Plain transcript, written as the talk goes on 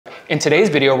In today's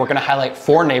video, we're gonna highlight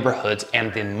 4 neighborhoods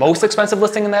and the most expensive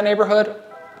listing in that neighborhood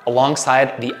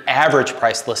alongside the average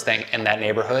price listing in that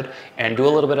neighborhood and do a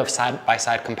little bit of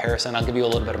side-by-side comparison. I'll give you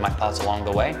a little bit of my thoughts along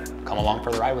the way. Come along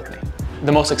for the ride with me.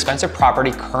 The most expensive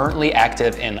property currently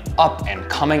active in up and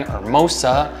coming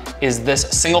Hermosa is this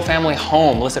single family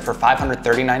home listed for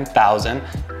 $539,000.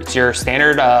 It's your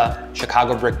standard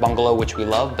Chicago brick bungalow, which we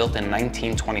love, built in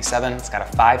 1927. It's got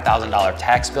a $5,000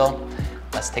 tax bill.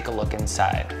 Let's take a look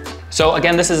inside. So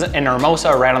again, this is in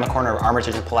Hermosa, right on the corner of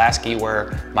Armitage and Pulaski,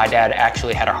 where my dad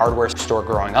actually had a hardware store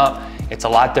growing up. It's a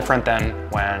lot different than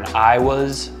when I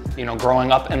was,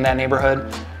 growing up in that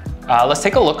neighborhood. Let's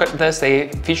take a look at this. They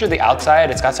feature the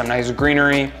outside. It's got some nice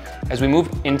greenery. As we move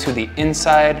into the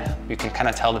inside, you can kind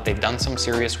of tell that they've done some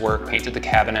serious work, painted the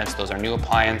cabinets. Those are new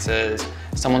appliances.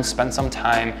 Someone spent some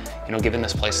time, giving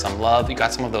this place some love. You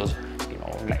got some of those,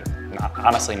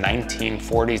 honestly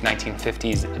 1940s,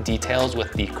 1950s details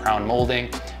with the crown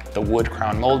molding, the wood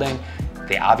crown molding.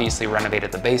 They obviously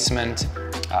renovated the basement,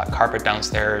 carpet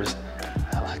downstairs.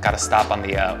 Got to stop on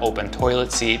the open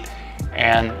toilet seat.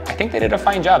 And I think they did a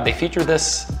fine job. They featured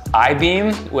this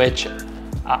I-beam, which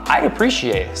I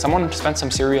appreciate. Someone spent some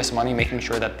serious money making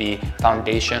sure that the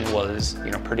foundation was,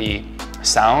 pretty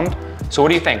sound. So what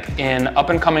do you think? In up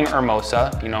and coming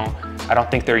Hermosa, I don't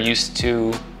think they're used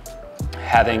to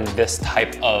having this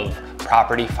type of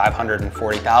property,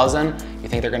 $540,000. You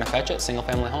think they're gonna fetch it? Single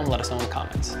family home? Let us know in the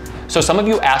comments. So some of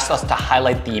you asked us to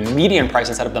highlight the median price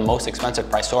instead of the most expensive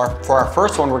price. So for our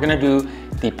first one, we're gonna do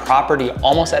the property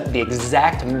almost at the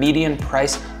exact median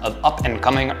price of up and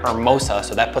coming Hermosa.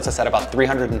 So that puts us at about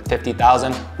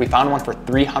 $350,000. We found one for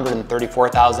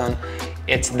 $334,000.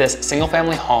 It's this single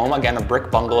family home, again, a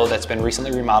brick bungalow that's been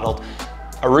recently remodeled.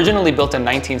 Originally built in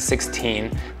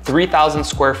 1916, 3,000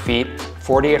 square feet,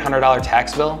 $4,800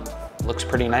 tax bill. Looks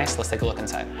pretty nice. Let's take a look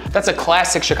inside. That's a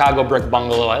classic Chicago brick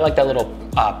bungalow. I like that little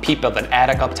peep of an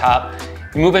attic up top.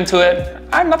 You move into it,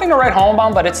 I have nothing to write home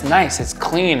about, but it's nice, it's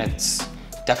clean, it's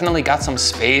definitely got some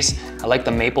space. I like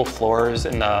the maple floors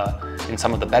in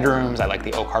some of the bedrooms. I like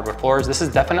the oak hardwood floors. This is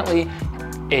definitely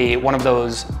one of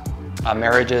those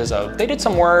marriages of, they did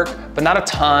some work, but not a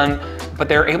ton, but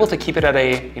they're able to keep it at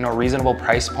a reasonable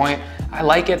price point. I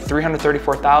like it,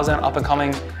 $334,000, up and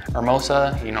coming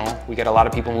Hermosa. We get a lot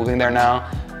of people moving there now.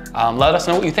 Let us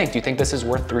know what you think. Do you think this is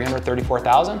worth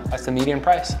 $334,000? That's the median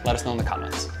price. Let us know in the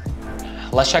comments.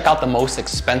 Let's check out the most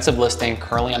expensive listing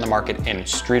currently on the market in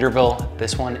Streeterville.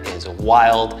 This one is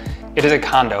wild. It is a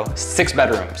condo, 6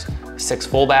 bedrooms, 6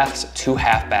 full baths, 2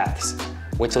 half baths.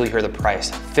 Wait till you hear the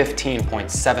price,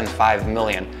 $15.75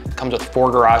 million. Comes with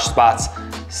 4 garage spots,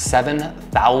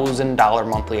 $7,000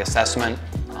 monthly assessment,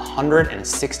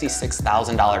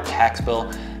 $166,000 tax bill.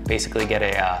 Basically get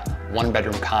a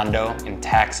 1-bedroom condo in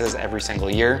taxes every single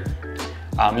year.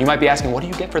 You might be asking, what do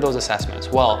you get for those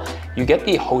assessments? Well, you get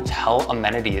the hotel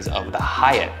amenities of the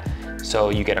Hyatt.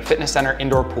 So you get a fitness center,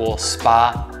 indoor pool,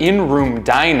 spa, in-room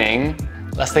dining.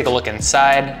 Let's take a look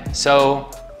inside.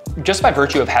 So just by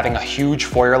virtue of having a huge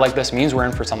foyer like this means we're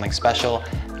in for something special.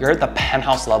 You're at the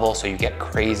penthouse level, so you get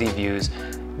crazy views.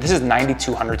 This is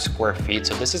 9,200 square feet,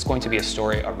 so this is going to be a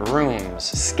story of rooms,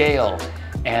 scale,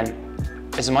 and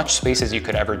as much space as you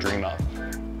could ever dream of.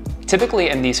 Typically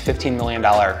in these $15 million,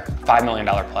 $5 million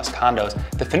plus condos,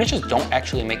 the finishes don't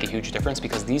actually make a huge difference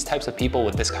because these types of people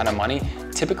with this kind of money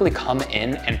typically come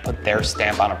in and put their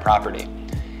stamp on a property.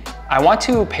 I want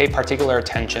to pay particular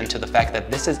attention to the fact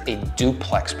that this is a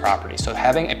duplex property. So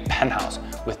having a penthouse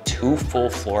with 2 full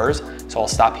floors, so I'll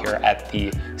stop here at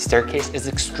the staircase, is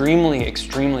extremely,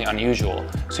 extremely unusual.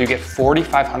 So you get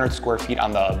 4,500 square feet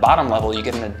on the bottom level, you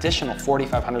get an additional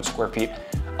 4,500 square feet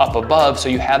up above, so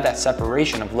you have that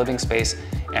separation of living space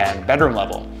and bedroom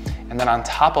level. And then on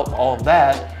top of all of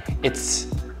that, it's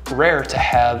rare to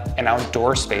have an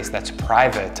outdoor space that's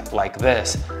private like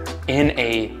this in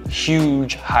a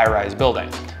huge high-rise building.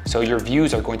 So your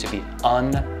views are going to be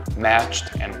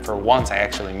unmatched, and for once I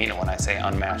actually mean it when I say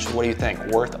unmatched. What do you think?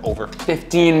 Worth over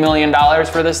 $15 million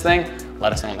for this thing?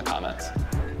 Let us know in the comments.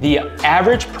 The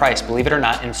average price, believe it or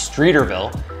not, in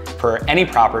Streeterville for any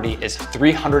property is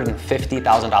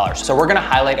 $350,000. So we're gonna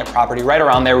highlight a property right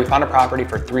around there. We found a property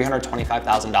for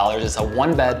 $325,000. It's a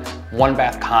 1-bed,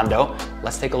 1-bath condo.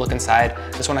 Let's take a look inside.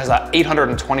 This one has an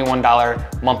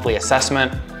 $821 monthly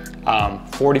assessment,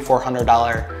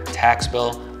 $4,400 tax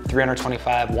bill,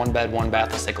 $325, 1-bed,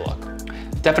 1-bath. Let's take a look.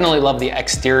 Definitely love the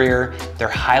exterior. They're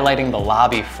highlighting the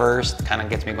lobby first. Kind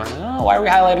of gets me going, oh, why are we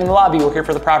highlighting the lobby? We're here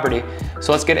for the property.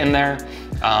 So let's get in there.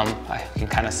 I can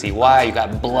kind of see why. You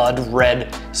got blood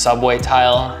red subway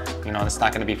tile. It's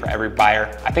not gonna be for every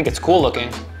buyer. I think it's cool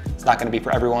looking. It's not gonna be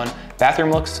for everyone.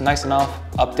 Bathroom looks nice enough,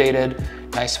 updated,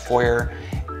 nice foyer.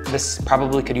 This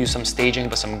probably could use some staging,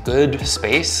 but some good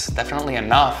space, definitely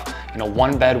enough. You know,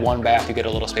 1 bed, 1 bath, you get a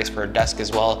little space for a desk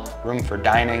as well, room for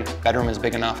dining, bedroom is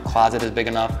big enough, closet is big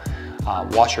enough,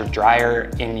 washer dryer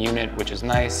in unit, which is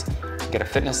nice. Get a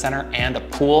fitness center and a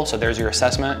pool, so there's your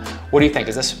assessment. What do you think?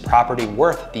 Is this property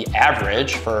worth the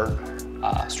average for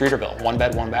Streeterville? 1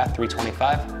 bed, 1 bath,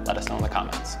 $325? Let us know in the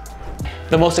comments.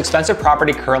 The most expensive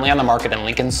property currently on the market in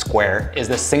Lincoln Square is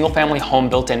this single family home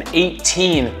built in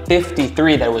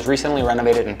 1853 that was recently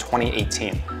renovated in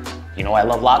 2018. You know I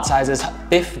love lot sizes,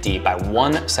 50 by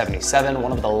 177,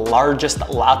 one of the largest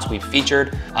lots we've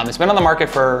featured. It's been on the market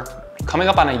for coming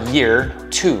up on a year.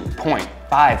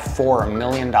 $2.54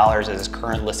 million is its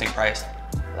current listing price.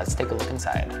 Let's take a look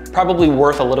inside. Probably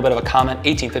worth a little bit of a comment,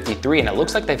 1853, and it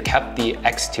looks like they've kept the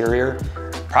exterior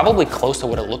probably close to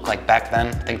what it looked like back then.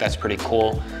 I think that's pretty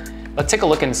cool. Let's take a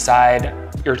look inside.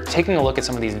 You're taking a look at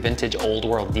some of these vintage old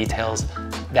world details,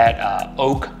 that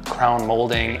oak crown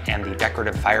molding and the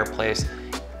decorative fireplace.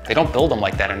 They don't build them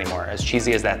like that anymore, as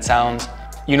cheesy as that sounds.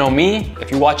 You know me,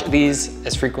 if you watch these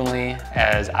as frequently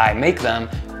as I make them,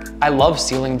 I love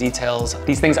ceiling details.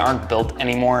 These things aren't built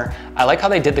anymore. I like how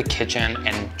they did the kitchen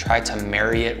and tried to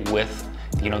marry it with,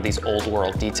 you know, these old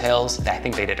world details. I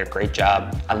think they did a great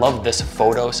job. I love this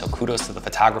photo, so kudos to the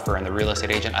photographer and the real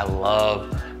estate agent. I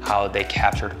love how they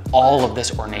captured all of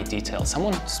this ornate detail.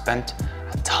 Someone spent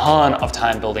a ton of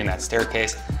time building that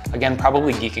staircase. Again,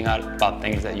 probably geeking out about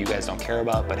things that you guys don't care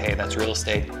about, but hey, that's real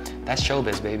estate. That's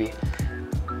showbiz, baby.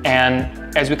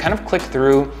 And as we kind of click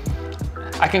through,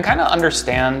 I can kind of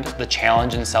understand the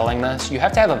challenge in selling this. You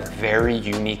have to have a very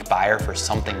unique buyer for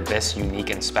something this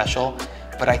unique and special.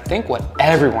 But I think what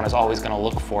everyone is always gonna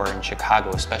look for in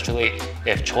Chicago, especially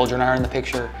if children are in the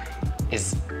picture,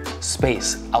 is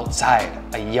space outside,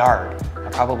 a yard.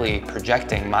 I'm probably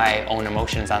projecting my own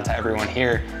emotions onto everyone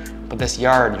here, but this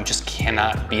yard, you just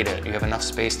cannot beat it. You have enough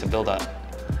space to build a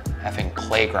effing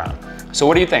playground. So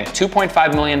what do you think?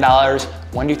 $2.5 million.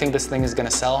 When do you think this thing is gonna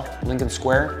sell? Lincoln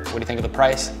Square, what do you think of the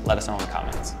price? Let us know in the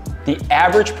comments. The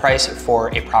average price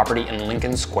for a property in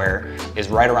Lincoln Square is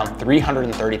right around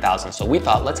 $330,000. So we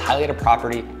thought, let's highlight a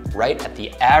property right at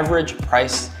the average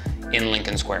price in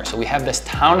Lincoln Square. So we have this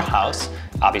townhouse,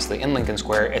 obviously in Lincoln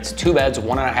Square. It's 2 beds,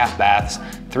 1.5 baths,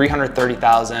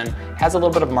 $330,000. Has a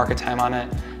little bit of market time on it.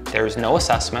 There's no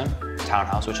assessment,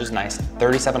 townhouse, which is nice.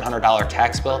 $3,700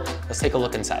 tax bill. Let's take a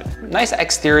look inside. Nice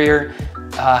exterior.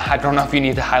 I don't know if you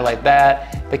need to highlight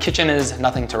that. The kitchen is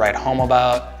nothing to write home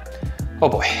about. Oh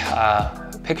boy,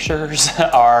 pictures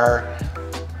are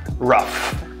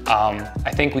rough.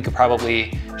 I think we could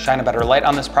probably shine a better light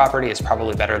on this property. It's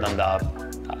probably better than the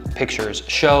pictures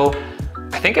show.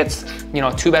 I think it's, you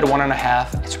know, 2 bed,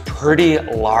 1.5. It's pretty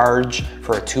large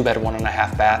for a 2 bed,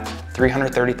 1.5 bath.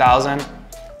 $330,000.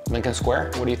 Lincoln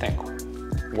Square, what do you think?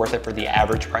 Worth it for the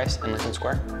average price in Lincoln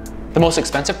Square? The most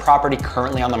expensive property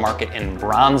currently on the market in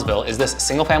Bronzeville is this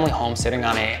single family home sitting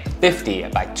on a 50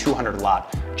 by 200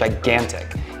 lot,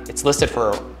 gigantic. It's listed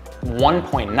for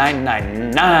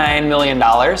 $1.999 million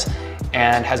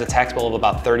and has a tax bill of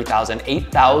about $30,000,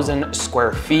 8,000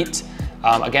 square feet.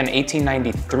 Again,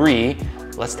 1893.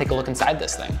 Let's take a look inside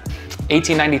this thing.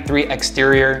 1893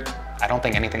 exterior. I don't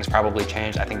think anything's probably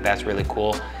changed. I think that's really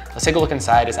cool. Let's take a look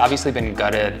inside. It's obviously been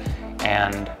gutted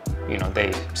and you know,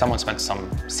 someone spent some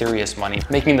serious money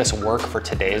making this work for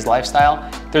today's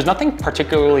lifestyle. There's nothing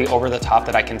particularly over the top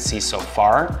that I can see so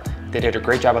far. They did a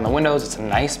great job on the windows. It's a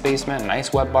nice basement,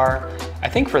 nice wet bar. I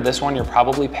think for this one, you're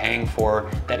probably paying for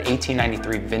that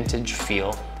 1893 vintage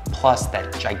feel, plus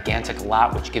that gigantic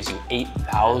lot, which gives you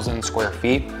 8,000 square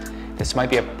feet. This might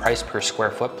be a price per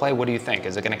square foot play. What do you think?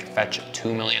 Is it gonna fetch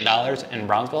 $2 million in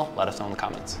Bronzeville? Let us know in the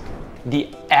comments.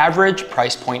 The average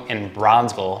price point in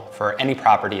Bronzeville for any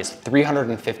property is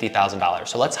 $350,000.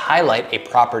 So let's highlight a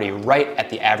property right at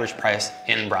the average price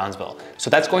in Bronzeville. So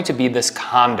that's going to be this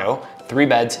condo, 3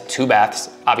 beds, 2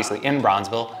 baths, obviously in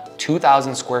Bronzeville,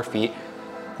 2,000 square feet.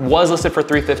 Was listed for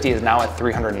 $350,000, is now at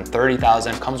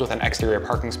 $330,000. Comes with an exterior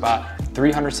parking spot,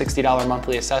 $360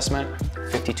 monthly assessment,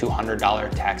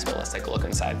 $5,200 tax bill. Let's take a look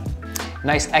inside.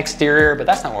 Nice exterior, but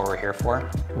that's not what we're here for.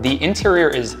 The interior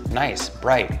is nice,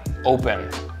 bright,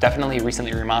 open, definitely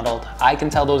recently remodeled. I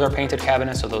can tell those are painted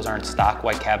cabinets, so those aren't stock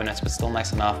white cabinets, but still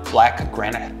nice enough. Black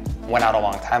granite went out a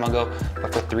long time ago,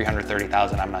 but for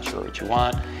 $330,000, I'm not sure what you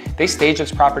want. They staged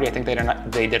this property. I think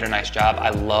they did a nice job. I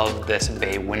love this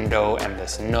bay window and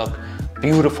this nook.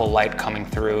 Beautiful light coming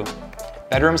through.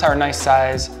 Bedrooms are a nice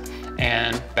size,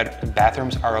 and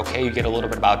bathrooms are okay. You get a little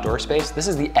bit of outdoor space. This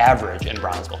is the average in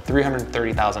Bronzeville,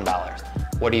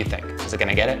 $330,000. What do you think? Is it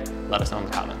gonna get it? Let us know in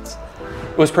the comments.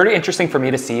 It was pretty interesting for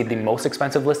me to see the most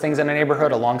expensive listings in a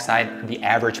neighborhood alongside the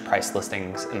average price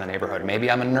listings in the neighborhood. Maybe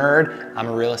I'm a nerd, I'm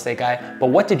a real estate guy, but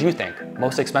what did you think?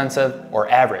 Most expensive or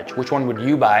average? Which one would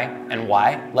you buy and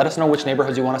why? Let us know which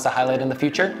neighborhoods you want us to highlight in the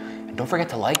future. And don't forget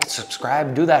to like,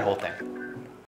 subscribe, do that whole thing.